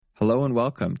Hello and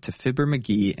welcome to Fibber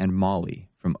McGee and Molly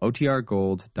from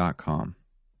OTRGold.com.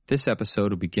 This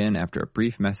episode will begin after a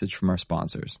brief message from our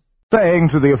sponsors. Saying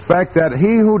to the effect that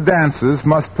he who dances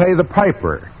must pay the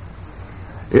piper.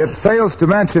 It fails to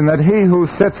mention that he who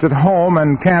sits at home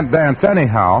and can't dance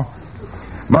anyhow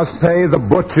must pay the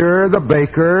butcher, the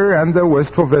baker, and the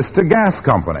Wistful Vista Gas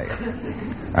Company.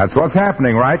 That's what's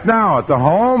happening right now at the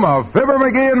home of Fibber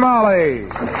McGee and Molly.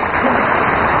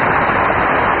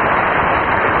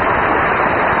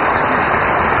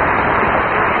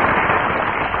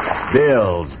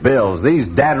 Bills. These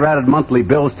dad-ratted monthly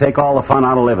bills take all the fun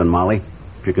out of living, Molly.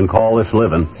 If you can call this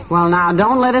living. Well, now,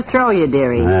 don't let it throw you,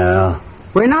 dearie. Yeah.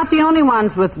 We're not the only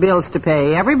ones with bills to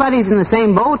pay. Everybody's in the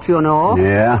same boat, you know.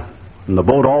 Yeah. And the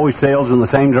boat always sails in the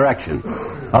same direction.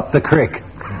 Up the creek.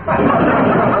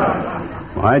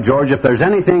 Why, George, if there's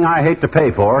anything I hate to pay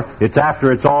for, it's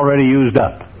after it's already used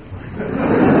up.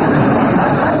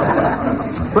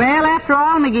 Well, after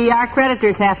all, McGee, our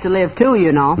creditors have to live, too,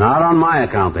 you know. Not on my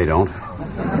account, they don't.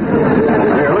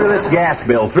 Here, look at this gas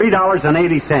bill,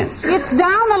 $3.80. It's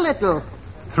down a little.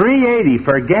 $3.80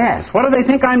 for gas. What do they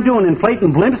think I'm doing,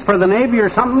 inflating blimps for the Navy or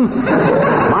something?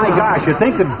 My gosh, you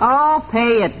think that... Oh,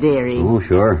 pay it, dearie. Oh,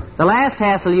 sure. The last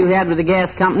hassle you had with the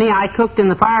gas company, I cooked in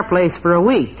the fireplace for a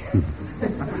week.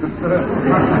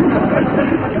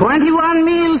 21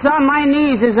 meals on my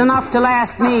knees is enough to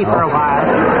last me for a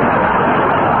while.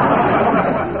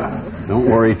 Don't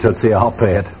worry, Tootsie, I'll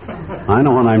pay it. I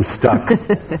know when I'm stuck.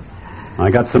 I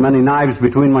got so many knives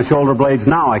between my shoulder blades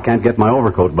now I can't get my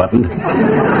overcoat buttoned.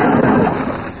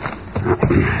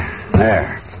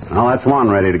 There. Well, that's one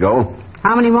ready to go.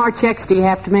 How many more checks do you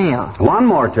have to mail? One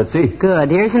more, Tootsie. Good.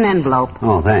 Here's an envelope.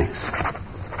 Oh, thanks.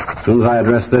 As soon as I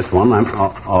address this one, I'm...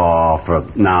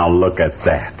 Now, look at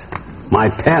that. My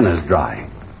pen is dry.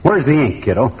 Where's the ink,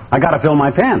 kiddo? I gotta fill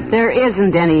my pen. There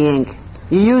isn't any ink.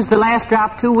 You used the last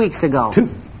drop 2 weeks ago.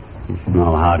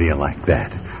 Well, how do you like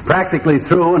that? Practically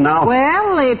through, and now...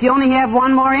 Well, if you only have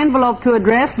one more envelope to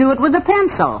address, do it with a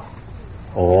pencil.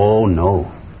 Oh, no.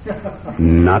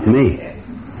 Not me.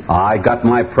 I got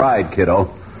my pride, kiddo.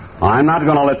 I'm not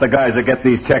going to let the guys that get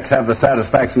these checks have the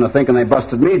satisfaction of thinking they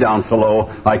busted me down so low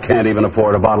I can't even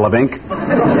afford a bottle of ink.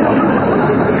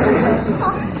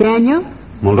 Can you?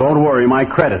 Well, don't worry. My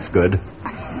credit's good.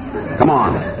 Come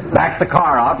on. Back the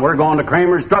car out. We're going to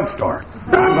Kramer's drugstore.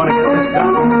 I'm going to get this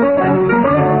done.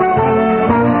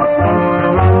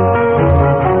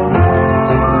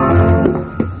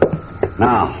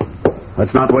 Now,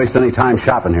 let's not waste any time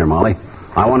shopping here, Molly.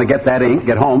 I want to get that ink,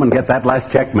 get home, and get that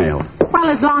last check mailed. Well,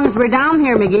 as long as we're down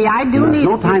here, McGee, I do There's need...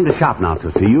 no time to shop now,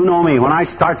 Tootsie. You know me. When I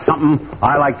start something,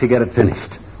 I like to get it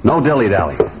finished. No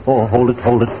dilly-dally. Oh, hold it.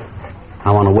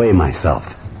 I want to weigh myself.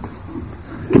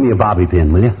 Give me a bobby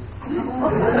pin, will you?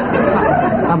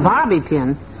 A bobby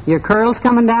pin? Your curls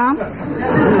coming down?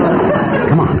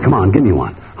 Come on, give me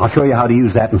one. I'll show you how to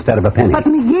use that instead of a penny. But,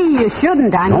 McGee, you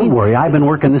shouldn't. Don't worry, I've been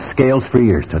working the scales for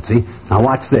years, Tootsie. Now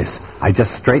watch this. I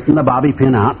just straighten the bobby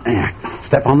pin out. There.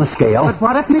 Step on the scale. But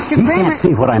what if Mr. You Kramer... can't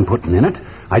see what I'm putting in it.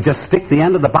 I just stick the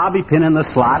end of the bobby pin in the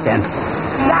slot and...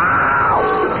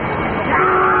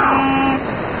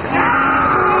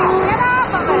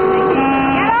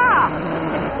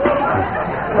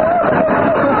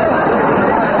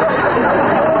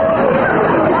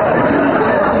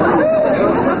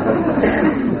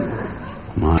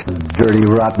 Dirty,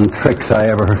 rotten tricks I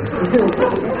ever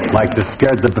like to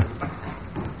scare the...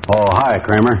 Oh, hi,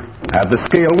 Kramer. Had the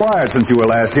scale wired since you were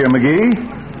last here, McGee.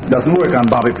 Doesn't work on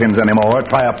bobby pins anymore.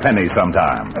 Try a penny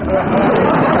sometime.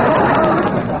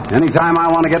 Anytime I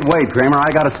want to get weighed, Kramer, I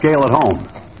got a scale at home.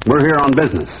 We're here on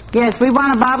business. Yes, we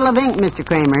want a bottle of ink, Mr.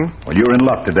 Kramer. Well, you're in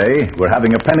luck today. We're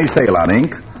having a penny sale on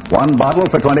ink. 1 bottle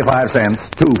for 25 cents,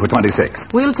 2 for 26.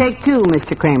 We'll take 2,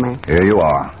 Mr. Kramer. Here you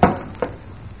are.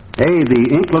 Hey, the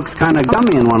ink looks kind of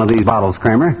gummy in one of these bottles,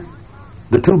 Kramer.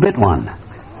 The 2-bit one.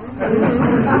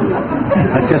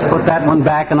 Let's just put that one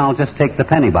back and I'll just take the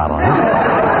penny bottle, huh?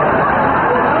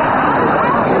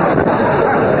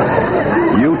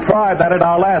 You tried that at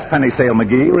our last penny sale,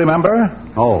 McGee, remember?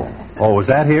 Oh, was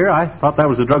that here? I thought that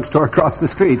was the drugstore across the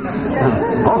street.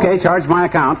 Okay, charge my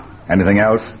account. Anything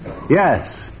else?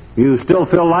 Yes. You still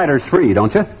fill lighters free,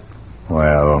 don't you?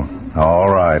 Well, all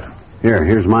right.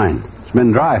 Here's mine. It's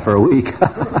been dry for a week.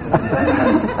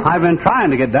 I've been trying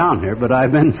to get down here, but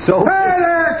I've been so... Hey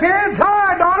there, kids.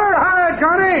 Hi, daughter. Hi,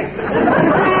 Johnny.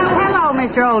 Well, hello,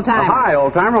 Mr. Oldtimer. Hi,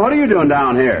 old-timer. What are you doing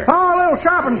down here? Oh, a little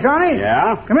shopping, Johnny.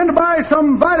 Yeah? Come in to buy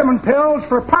some vitamin pills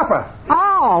for Papa.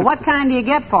 Oh, what kind do you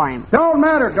get for him? Don't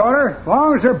matter, daughter, as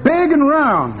long as they're big and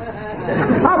round.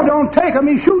 Papa don't take 'em.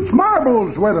 He shoots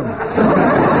marbles with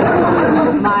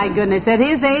 'em. My goodness, at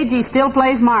his age, he still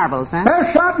plays marbles, huh?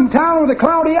 Best shot in town with a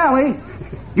cloudy alley.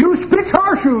 Used to pitch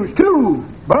horseshoes, too.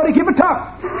 But he keep it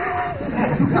tough.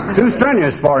 Too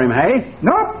strenuous for him, hey?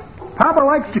 Nope. Papa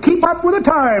likes to keep up with the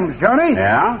times, Johnny.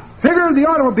 Yeah? Figured the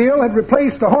automobile had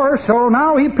replaced the horse, so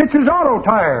now he pitches auto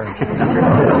tires.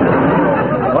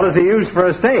 What does he use for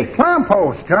a stake?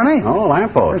 Lamppost, Johnny. Oh,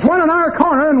 lamppost. There's one in our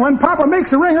corner, and when Papa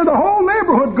makes a ringer, the whole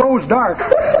neighborhood goes dark.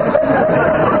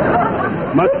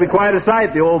 Must be quite a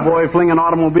sight, the old boy flinging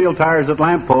automobile tires at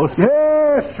lampposts.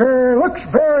 Yes, sir. Looks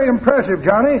very impressive,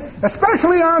 Johnny,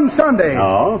 especially on Sundays.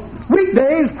 Oh?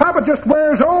 Weekdays, Papa just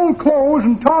wears old clothes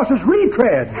and tosses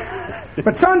retreads.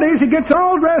 But Sundays, he gets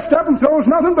all dressed up and throws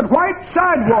nothing but white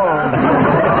sidewalls.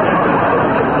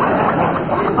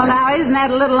 Well, now, isn't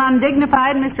that a little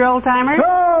undignified, Mr. Oldtimer?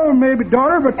 Oh, maybe,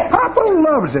 daughter, but Papa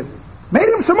loves it. Made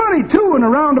him some money, too, in a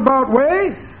roundabout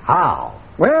way. How?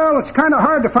 Well, it's kind of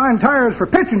hard to find tires for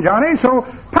pitching, Johnny, so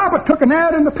Papa took an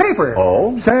ad in the paper.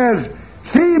 Oh? Says,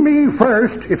 see me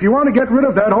first if you want to get rid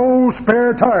of that old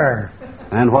spare tire.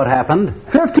 And what happened?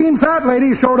 15 fat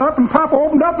ladies showed up, and Papa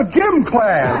opened up a gym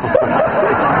class.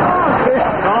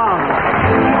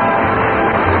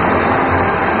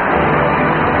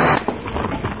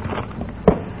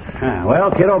 Well,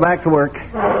 kiddo, back to work.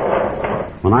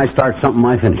 When I start something,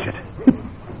 I finish it.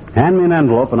 Hand me an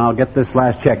envelope, and I'll get this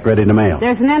last check ready to mail.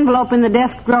 There's an envelope in the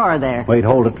desk drawer there. Wait,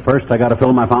 hold it. First, I got to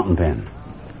fill my fountain pen.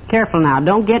 Careful now.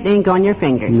 Don't get ink on your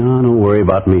fingers. No, don't worry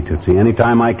about me, Tootsie.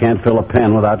 Anytime I can't fill a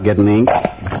pen without getting ink,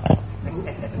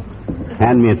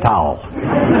 hand me a towel.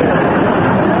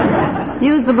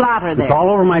 Use the blotter there. It's all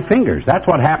over my fingers. That's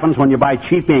what happens when you buy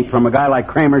cheap ink from a guy like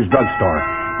Kramer's drugstore.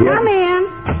 Come in.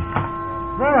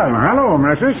 Well, hello,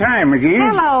 Mrs. Hi, McGee.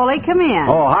 Hello, Ole. Come in.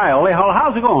 Oh, hi, Ole.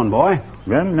 How's it going, boy?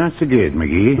 Well, not so good,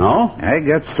 McGee. No? I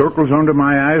got circles under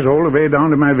my eyes all the way down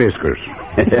to my whiskers.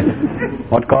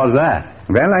 What caused that?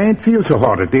 Well, I ain't feel so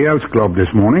hot at the Elks Club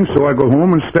this morning, so I go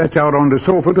home and stretch out on the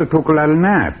sofa to take a little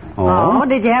nap. Oh,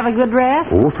 did you have a good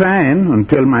rest? Oh, fine,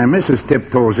 until my missus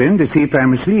tiptoes in to see if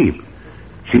I'm asleep.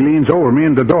 She leans over me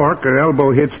in the dark, her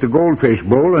elbow hits the goldfish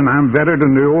bowl, and I'm better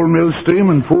than the old mill stream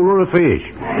and fuller of fish.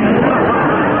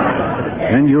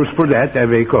 And just for that, I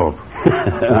wake up.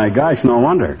 My gosh, no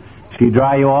wonder. She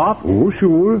dry you off? Oh,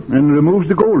 sure, and removes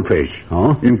the goldfish.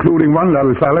 Oh? Including one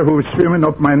little fella who was swimming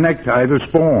up my necktie to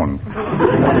spawn.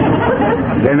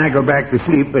 Then I go back to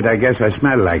sleep, but I guess I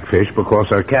smell like fish because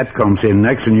her cat comes in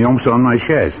next and yumps on my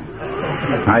chest.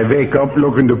 I wake up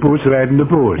looking the puss right in the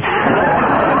puss.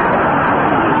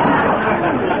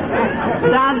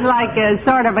 Sounds like a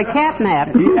sort of a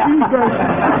catnap.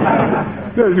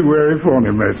 That's very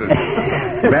funny, missus.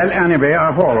 Well, anyway,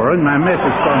 I holler, and my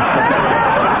missus comes.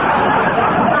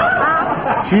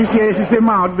 She chases him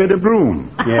out with a broom.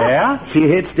 Yeah? She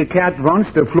hits the cat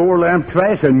once, the floor lamp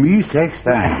twice, and me 6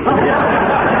 times.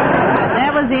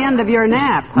 That was the end of your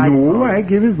nap. No, I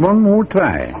give it one more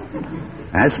try.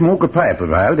 I smoke a pipe a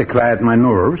while to quiet my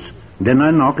nerves. Then I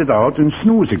knock it out and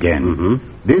snooze again. Mm-hmm.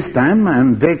 This time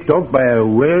I'm waked up by a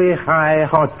very high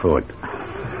hot foot.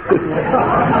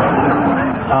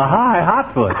 A high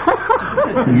hot foot.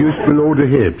 Just below the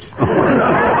hips.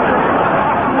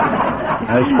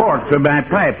 I sparked for my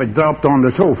pipe. It dropped on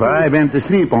the sofa. I went to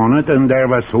sleep on it, and there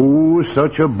was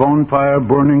such a bonfire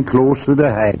burning close to the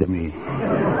head of me.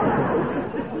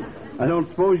 I don't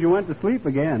suppose you went to sleep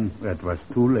again. That was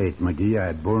too late, McGee. I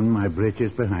had burned my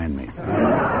britches behind me. So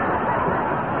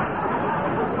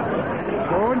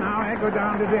now I go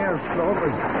down to the Elks Club.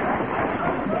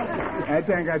 I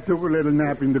think I took a little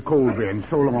nap in the coal bin.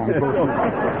 So long.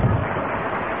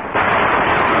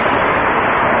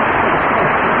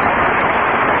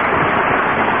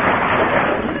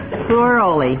 Poor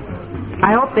Ole.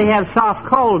 I hope they have soft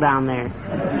coal down there.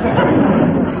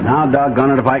 Now,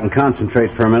 doggone it, if I can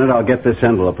concentrate for a minute, I'll get this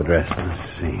envelope addressed. Let's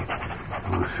see.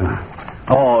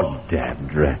 Oh, drat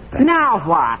that. Now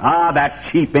what? Ah, that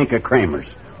cheap ink of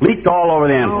Kramer's. Leaked all over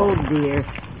the envelope. Oh, dear.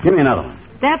 Give me another one.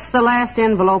 That's the last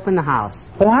envelope in the house.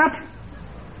 What?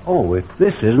 Oh, if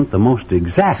this isn't the most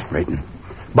exasperating.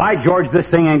 By George, this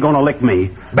thing ain't gonna lick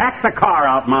me. Back the car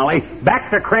out, Molly.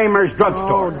 Back to Kramer's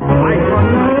drugstore.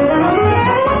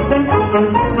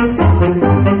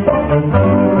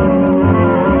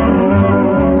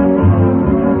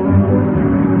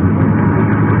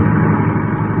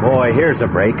 Boy, here's a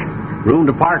break. Room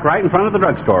to park right in front of the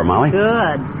drugstore, Molly.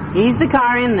 Good. Ease the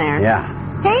car in there. Yeah.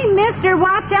 Hey, mister,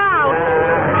 watch out.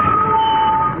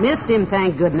 Missed him,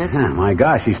 thank goodness. Yeah, my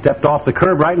gosh, he stepped off the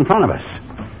curb right in front of us.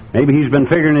 Maybe he's been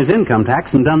figuring his income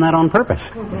tax and done that on purpose.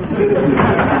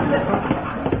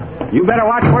 You better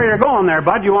watch where you're going there,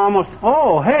 Bud. You almost...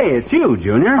 Oh, hey, it's you,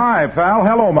 Junior. Hi, pal.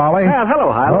 Hello, Molly. Well,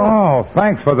 hello, Hilo. Oh,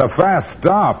 thanks for the fast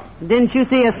stop. Didn't you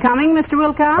see us coming, Mr.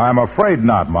 Wilcox? I'm afraid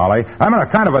not, Molly. I'm in a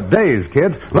kind of a daze,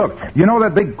 kids. Look, you know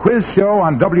that big quiz show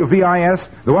on WVIS?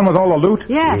 The one with all the loot?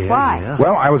 Yes, why? Yeah.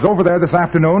 Well, I was over there this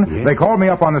afternoon. Yeah. They called me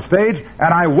up on the stage,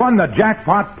 and I won the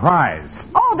jackpot prize.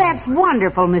 Oh, that's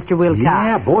wonderful, Mr. Wilcox.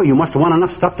 Yeah, boy, you must have won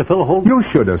enough stuff to fill a whole... You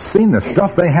should have seen the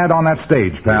stuff they had on that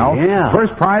stage, pal. Yeah.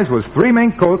 First prize was 3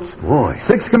 mink coats, Boy.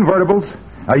 6 convertibles,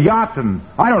 a yacht, and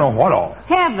I don't know what all.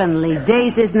 Heavenly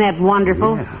days, isn't that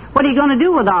wonderful? Yeah. What are you going to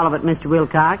do with all of it, Mr.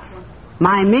 Wilcox?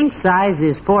 My mink size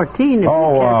is 14. If you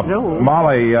can't know.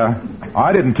 Molly,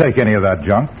 I didn't take any of that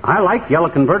junk. I like yellow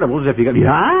convertibles if you got...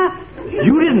 Yeah?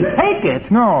 You didn't take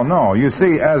it? No. You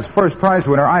see, as first prize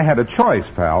winner, I had a choice,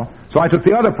 pal. So I took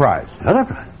the other prize. Other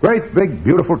prize? Great big,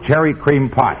 beautiful cherry cream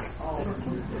pie.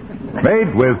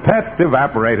 Made with pet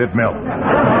evaporated milk.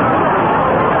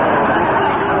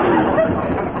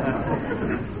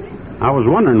 I was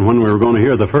wondering when we were going to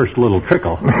hear the first little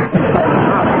trickle.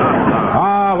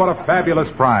 Ah, what a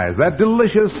fabulous prize. That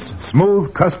delicious,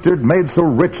 smooth custard made so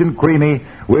rich and creamy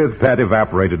with pet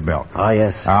evaporated milk. Oh,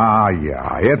 yes. Ah,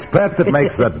 yeah. It's pet that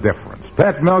makes the difference.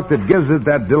 Pet milk that gives it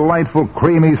that delightful,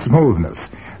 creamy smoothness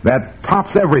that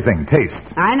tops everything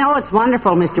taste. I know it's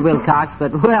wonderful, Mr. Wilcox,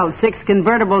 but, well, 6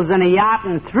 convertibles and a yacht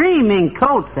and 3 mink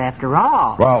coats, after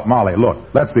all. Well, Molly,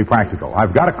 look, let's be practical.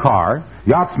 I've got a car,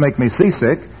 yachts make me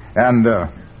seasick, and,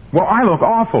 well, I look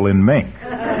awful in mink.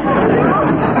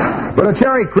 But a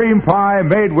cherry cream pie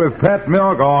made with pet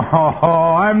milk, oh,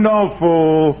 I'm no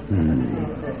fool.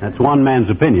 That's one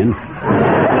man's opinion.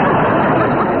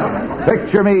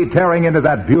 Picture me tearing into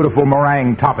that beautiful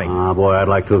meringue topping. Ah, boy, I'd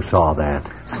like to have saw that.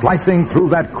 Slicing through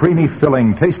that creamy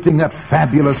filling, tasting that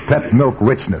fabulous pet milk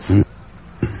richness.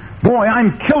 Boy,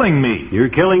 I'm killing me. You're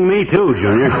killing me, too,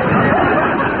 Junior.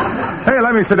 Hey,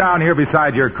 let me sit down here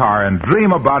beside your car and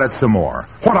dream about it some more.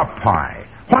 What a pie.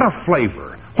 What a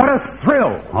flavor. What a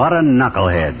thrill. What a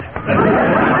knucklehead.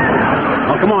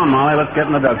 Well, come on, Molly. Let's get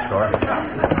in the drugstore.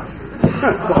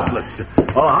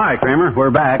 Oh, hi, Kramer. We're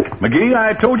back. McGee,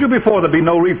 I told you before there'd be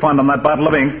no refund on that bottle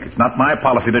of ink. It's not my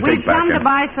policy to We've take back come to any.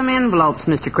 buy some envelopes,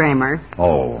 Mr. Kramer.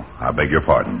 Oh, I beg your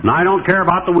pardon. And I don't care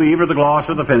about the weave or the gloss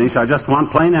or the finish. I just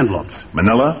want plain envelopes.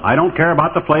 Manila? I don't care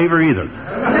about the flavor either.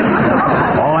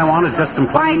 All I want is just some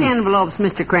White plain... envelopes,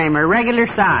 Mr. Kramer, regular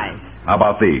size. How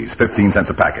about these? 15 cents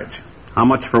a package. How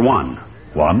much for one?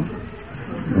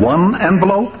 One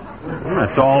envelope?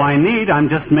 That's all I need. I'm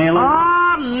just mailing...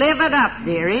 Oh, live it up,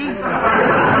 dearie.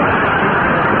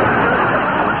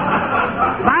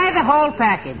 Buy the whole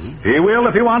package. He will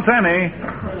if he wants any.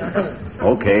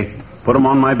 Okay. Put them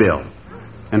on my bill.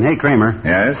 And hey, Kramer,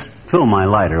 Yes? fill my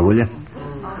lighter, will you?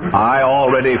 I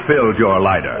already filled your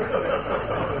lighter.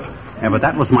 Yeah, but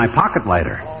that was my pocket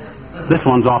lighter. This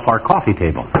one's off our coffee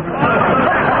table.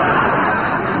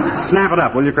 Snap it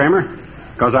up, will you, Kramer?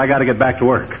 Because I got to get back to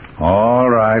work. All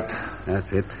right.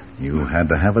 That's it. You had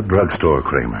to have a drugstore,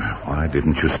 Kramer. Why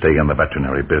didn't you stay in the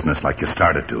veterinary business like you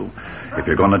started to? If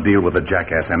you're going to deal with a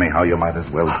jackass anyhow, you might as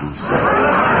well do so.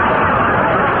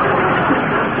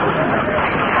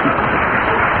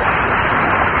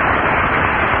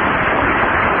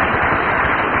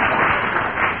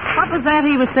 What was that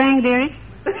he was saying, dearie?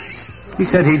 He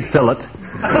said he'd fill it.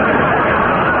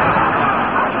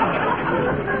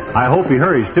 I hope he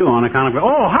hurries, too, on account of...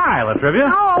 Oh, hi, Latrivia.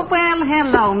 Oh, well,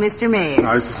 hello, Mr. Mayor.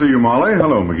 Nice to see you, Molly.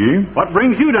 Hello, McGee. What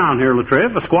brings you down here,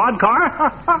 Latriv? A squad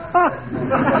car?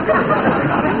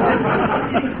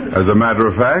 As a matter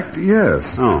of fact, yes.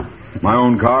 Oh. My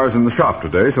own car's in the shop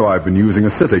today, so I've been using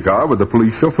a city car with a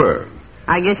police chauffeur.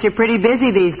 I guess you're pretty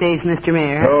busy these days, Mr.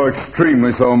 Mayor. Oh,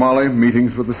 extremely so, Molly.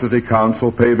 Meetings with the city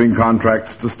council, paving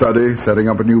contracts to study, setting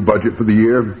up a new budget for the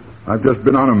year. I've just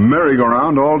been on a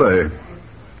merry-go-round all day.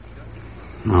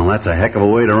 Well, that's a heck of a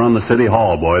way to run the city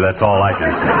hall, boy. That's all I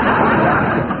can say.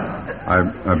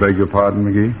 I beg your pardon,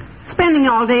 McGee? Spending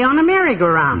all day on a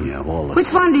merry-go-round. Yeah, well...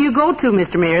 Which one do you go to,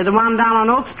 Mr. Mayor? The one down on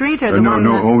Oak Street or the one...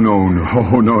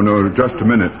 No. Just a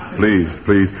minute. Please.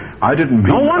 I didn't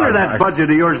mean... No wonder that budget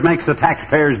of yours makes the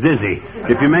taxpayers dizzy.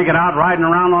 If you make it out riding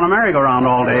around on a merry-go-round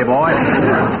all day, boy.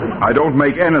 I don't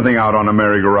make anything out on a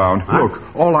merry-go-round. Huh? Look,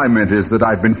 all I meant is that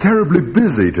I've been terribly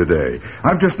busy today.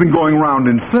 I've just been going round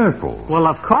in circles. Well,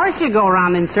 of course you go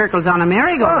around in circles on a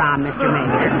merry-go-round, Mr.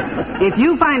 Mayor. If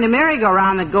you find a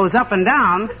merry-go-round that goes up and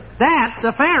down, that's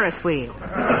a Ferris wheel.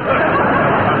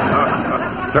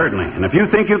 Certainly. And if you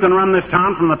think you can run this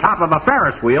town from the top of a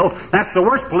Ferris wheel, that's the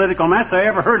worst political mess I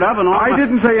ever heard of in all I my...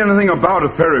 didn't say anything about a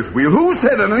Ferris wheel. Who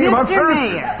said anything about Mr.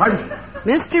 Ferris Mayor.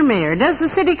 Mr. Mayor, does the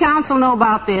city council know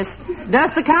about this?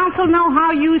 Does the council know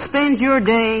how you spend your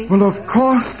day? Well, of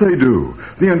course they do.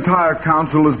 The entire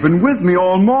council has been with me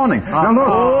all morning. Now, look.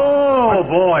 Oh,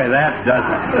 boy, that does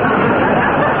it.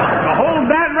 The whole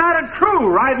bad-ratted crew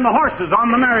riding the horses on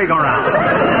the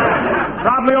merry-go-round.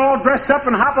 Probably all dressed up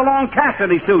in hop-along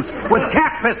Cassidy suits with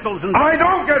cap pistols and... I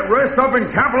don't get dressed up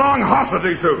in cap-along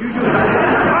Hossity suits.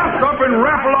 Dressed up in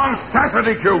wrap-along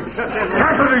Sassity suits.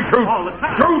 Cassidy suits.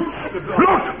 Suits.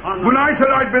 Look, when I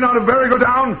said I'd been on a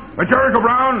merry-go-down, a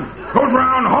Jericho-Brown,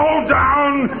 go-round, hold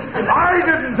down, I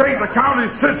didn't take the county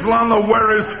sitzel on the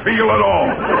Werris-Field at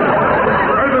all.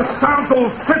 Or the Sounsel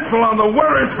sitzel on the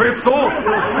Werris-Fitzel,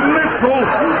 Snitzel.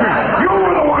 You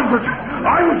were the ones that...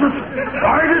 I was...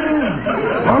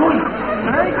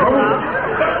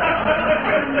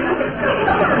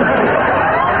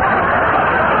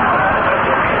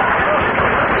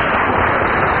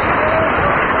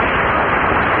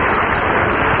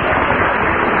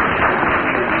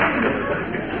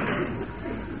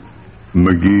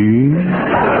 McGee?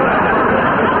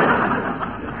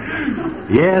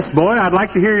 Yes, boy, I'd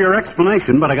like to hear your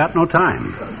explanation, but I got no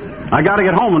time. I got to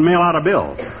get home and mail out a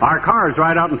bill. Our car's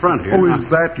right out in front here. Oh, is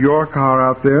that your car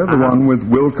out there? The one with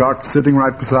Wilcox sitting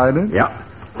right beside it? Yep.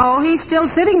 Oh, he's still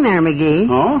sitting there, McGee.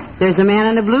 Oh? There's a man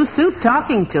in a blue suit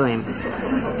talking to him.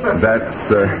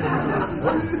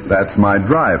 That's my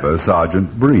driver,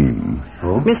 Sergeant Breen.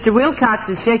 Oh? Mr. Wilcox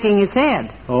is shaking his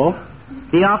head. Oh?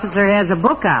 The officer has a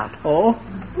book out. Oh?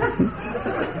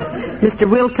 Mr.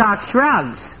 Wilcox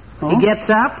shrugs. Oh? He gets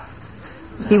up.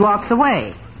 He walks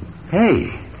away.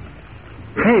 Hey,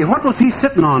 what was he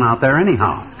sitting on out there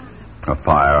anyhow? A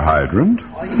fire hydrant?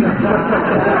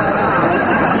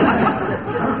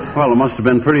 Well, it must have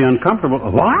been pretty uncomfortable.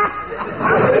 What?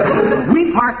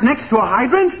 We parked next to a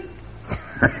hydrant?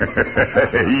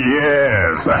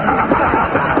 Yes.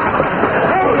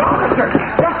 Hey, officer,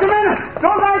 just a minute.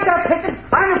 Don't write that ticket.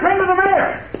 I'm a friend of the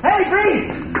mayor. Hey,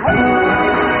 Green.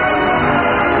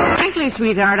 Frankly,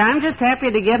 sweetheart, I'm just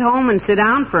happy to get home and sit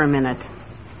down for a minute.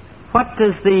 What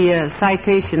does the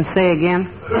citation say again?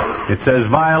 It says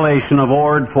violation of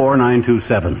Ord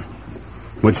 4927,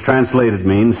 which translated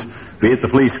means be at the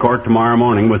police court tomorrow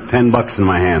morning with $10 in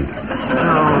my hand.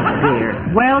 Oh,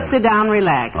 dear. Well, sit down,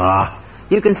 relax.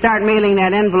 You can start mailing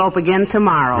that envelope again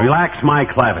tomorrow. Relax my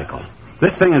clavicle.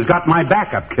 This thing has got my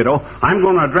backup, kiddo. I'm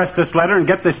going to address this letter and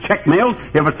get this check mailed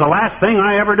if it's the last thing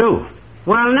I ever do.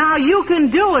 Well, now you can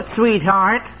do it,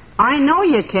 sweetheart. I know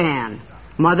you can.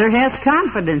 Mother has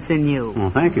confidence in you. Oh,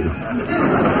 thank you.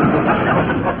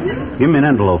 Give me an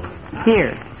envelope.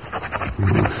 Here.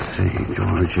 Let's see,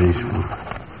 George H.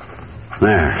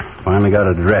 There, finally got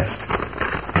it addressed.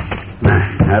 There,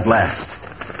 at last.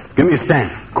 Give me a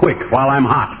stamp, quick, while I'm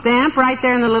hot. Stamp right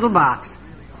there in the little box.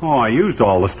 Oh, I used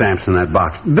all the stamps in that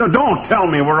box. Don't tell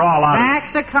me we're all out.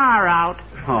 Back the car out.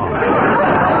 Oh.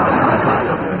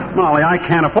 Molly, I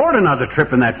can't afford another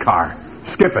trip in that car.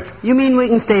 Skip it. You mean we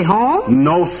can stay home?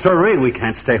 No, sirree, we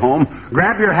can't stay home.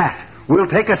 Grab your hat. We'll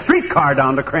take a streetcar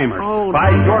down to Kramer's. Oh,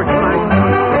 by George Christ.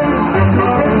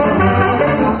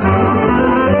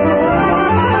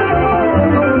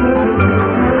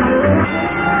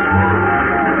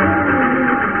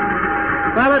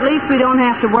 Well, at least we don't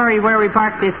have to worry where we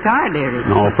park this car, dearie.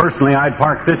 No, personally, I'd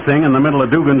park this thing in the middle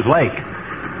of Dugan's Lake.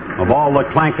 Of all the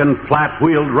clanking,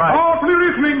 flat-wheeled rides. All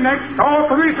police listening next. All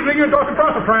police listening in Dawson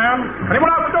Brussels, Fran. Anyone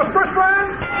out for Dawson Brussels,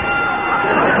 Fran?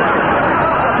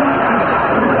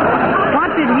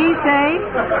 What did he say?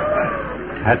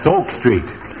 That's Oak Street.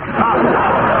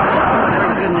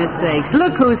 For goodness sakes.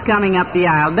 Look who's coming up the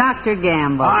aisle. Dr.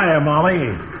 Gamble. Hi,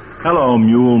 Molly. Hello,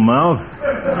 mule mouth.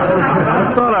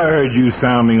 I thought I heard you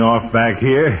sounding off back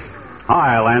here.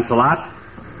 Hi, Lancelot.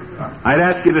 I'd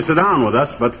ask you to sit down with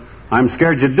us, but I'm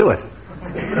scared you'd do it.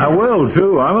 I will,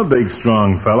 too. I'm a big,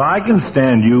 strong fella. I can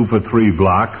stand you for 3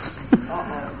 blocks.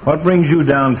 What brings you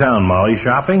downtown, Molly?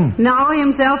 Shopping? No,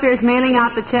 himself here's mailing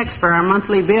out the checks for our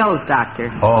monthly bills,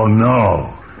 Doctor. Oh,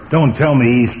 no. Don't tell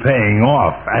me he's paying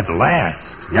off at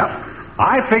last. Yep.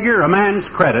 I figure a man's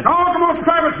credit. All come on,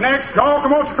 Travis next. All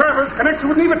come on, Travis. Connection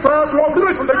with Neva Trust. All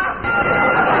police listening.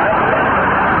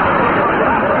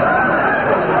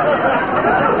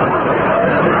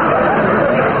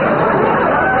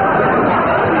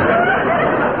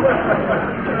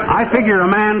 I figure a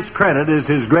man's credit is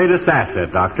his greatest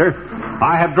asset, Doctor.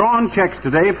 I have drawn checks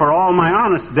today for all my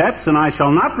honest debts, and I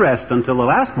shall not rest until the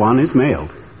last one is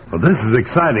mailed. Well, this is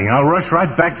exciting. I'll rush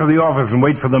right back to the office and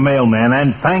wait for the mailman.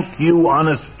 And thank you,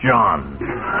 Honest John.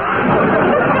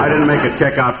 I didn't make a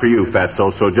check out for you,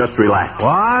 Fatso, so just relax.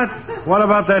 What? What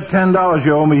about that $10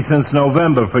 you owe me since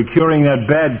November for curing that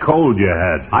bad cold you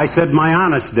had? I said my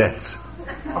honest debts.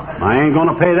 I ain't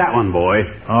gonna pay that one, boy.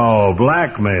 Oh,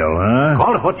 blackmail, huh?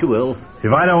 Call it what you will.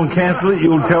 If I don't cancel it,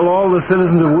 you'll tell all the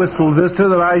citizens of Wistful Vista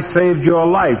that I saved your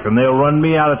life, and they'll run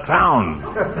me out of town.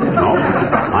 No,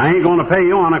 I ain't gonna pay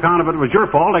you on account of it was your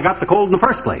fault. I got the cold in the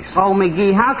first place. Oh,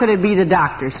 McGee, how could it be the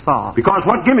doctor's fault? Because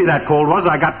what give me that cold was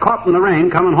I got caught in the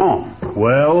rain coming home.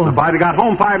 Well? If I'd have got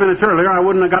home 5 minutes earlier, I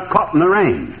wouldn't have got caught in the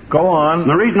rain. Go on. And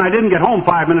the reason I didn't get home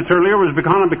 5 minutes earlier was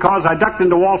because I ducked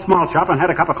into Walt's Small Shop and had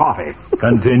a cup of coffee.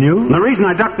 Continue. And the reason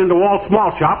I ducked into Walt's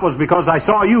Small Shop was because I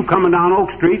saw you coming down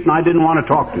Oak Street and I didn't want to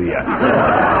talk to you.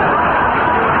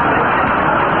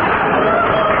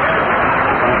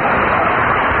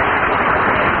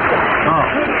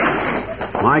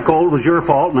 My cold was your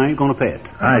fault, and I ain't going to pay it.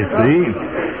 I see.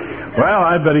 Well,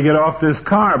 I'd better get off this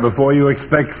car before you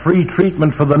expect free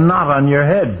treatment for the knot on your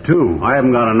head, too. I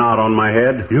haven't got a knot on my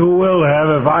head. You will have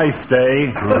if I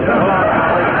stay.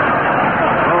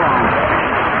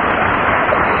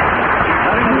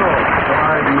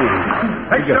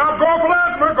 Next stop, go for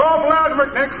Lasmick,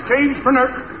 Next change for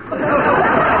Nerk.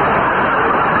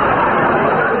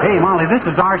 Hey, Molly, this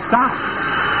is our stop.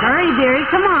 Hurry, dearie.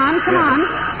 Come on.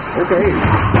 Okay.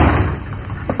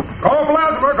 Go for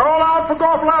Lasmick, all out for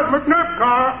Go for Lasmick, Nerk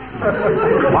car.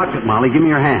 Watch it, Molly. Give me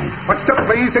your hand. Watch step,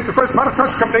 please. Hit the first motor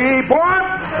trucks come to A, boy.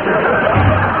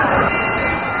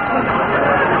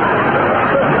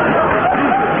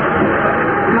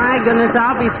 My goodness,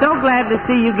 I'll be so glad to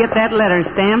see you get that letter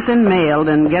stamped and mailed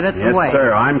and get it away. Yes,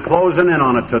 sir. I'm closing in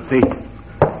on it, Tootsie.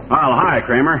 Well, hi,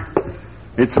 Kramer.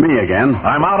 It's me again.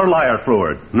 I'm out of liar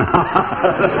fluid.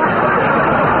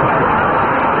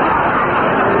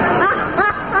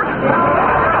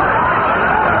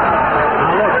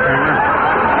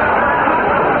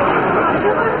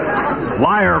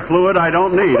 Liar fluid I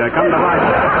don't need. I come to life.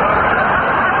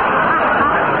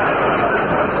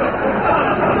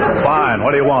 Fine.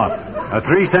 What do you want? A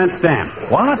 3-cent stamp.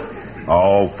 What?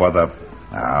 Oh, for the...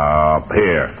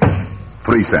 here.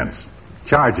 3 cents.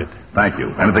 Charge it. Thank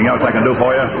you. Anything else I can do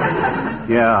for you?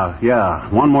 Yeah.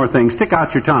 One more thing. Stick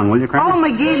out your tongue, will you, Kramer? Oh,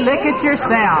 McGee, lick it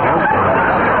yourself.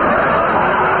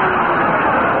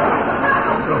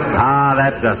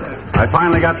 That does it. I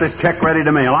finally got this check ready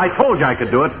to mail. I told you I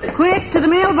could do it. Quick, to the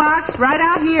mailbox, right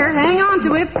out here. Hang on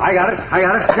to it. I got it.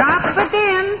 Drop it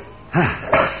in.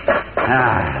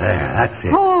 There, that's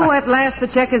it. Oh, at last the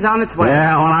check is on its way.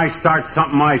 Yeah, when I start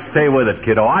something, I stay with it,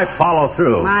 kiddo. I follow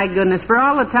through. My goodness, for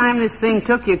all the time this thing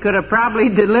took, you could have probably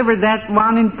delivered that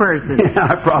one in person. Yeah,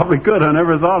 I probably could. I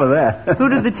never thought of that. Who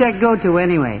did the check go to,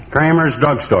 anyway? Kramer's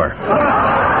Drugstore. Oh,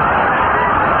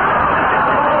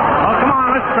 come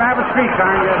on, let's grab a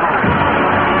streetcar and get home.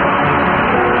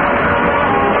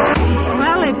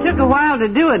 Well, it took a while to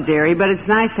do it, dearie, but it's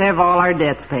nice to have all our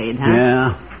debts paid, huh?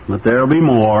 Yeah, but there'll be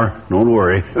more. Don't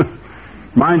worry.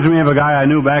 Reminds me of a guy I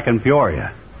knew back in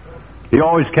Peoria. He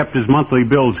always kept his monthly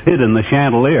bills hid in the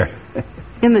chandelier.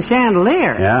 In the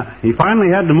chandelier? Yeah. He finally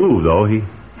had to move, though. He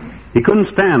couldn't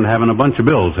stand having a bunch of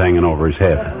bills hanging over his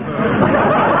head.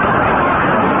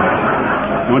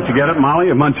 Don't you get it, Molly?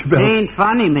 A bunch of bills. Ain't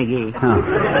funny, McGee. Huh.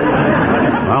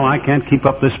 Well, I can't keep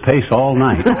up this pace all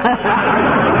night. Good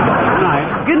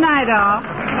night. Good night, all.